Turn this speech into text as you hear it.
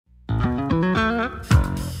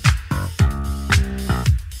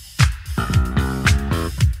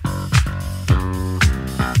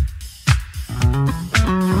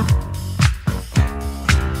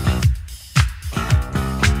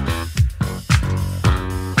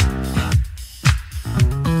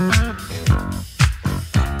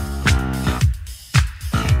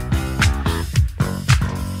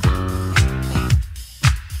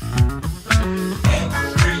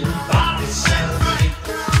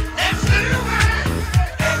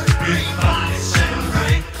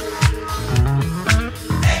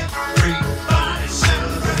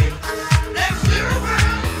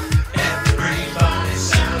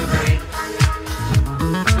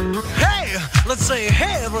Let's say,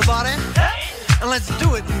 hey everybody, and let's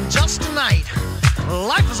do it just tonight.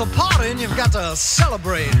 Life is a party and you've got to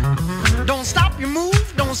celebrate. Don't stop your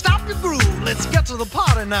move, don't stop your groove. Let's get to the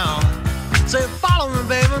party now. Say, follow me,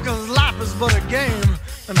 baby, cause life is but a game,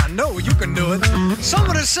 and I know you can do it.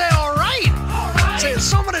 Somebody say, all right. Say,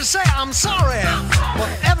 somebody say, I'm sorry. But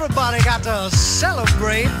everybody got to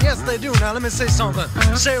celebrate. Yes, they do. Now, let me say something.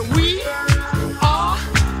 Say, we are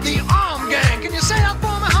the arm gang. Can you say that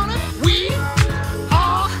for me, honey? We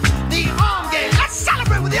are the arm gang. Let's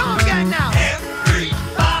celebrate with the arm gang now.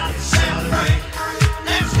 Everybody celebrate.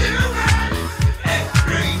 Let's do it.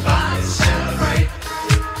 Everybody celebrate.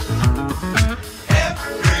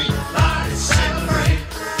 Everybody celebrate.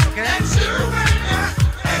 Okay. Let's do it.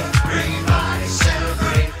 Everybody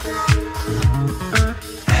celebrate.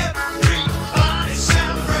 Everybody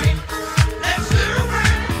celebrate. Let's do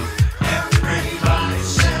it. Everybody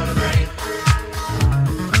celebrate.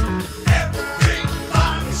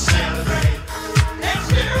 Everybody celebrate. Let's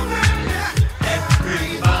do it.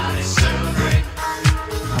 Everybody celebrate.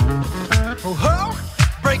 Ho ho,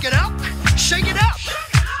 break it up, shake it up.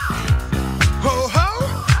 Ho ho,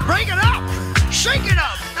 break it up, shake it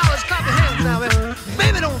up. Now let's clap your hands now, baby.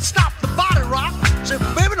 Baby, don't stop the body rock. Say,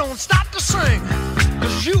 baby, don't stop to sing.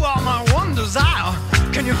 Cause you are my one desire.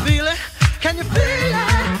 Can you feel it? Can you feel it?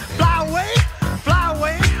 Fly away, fly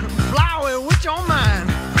away, fly away with your mind.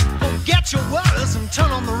 Forget your worries and turn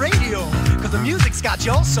on the radio. Cause the music's got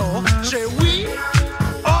your soul. Say, we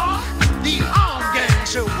are the arm gang.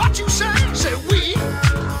 Say, what you say? Say, we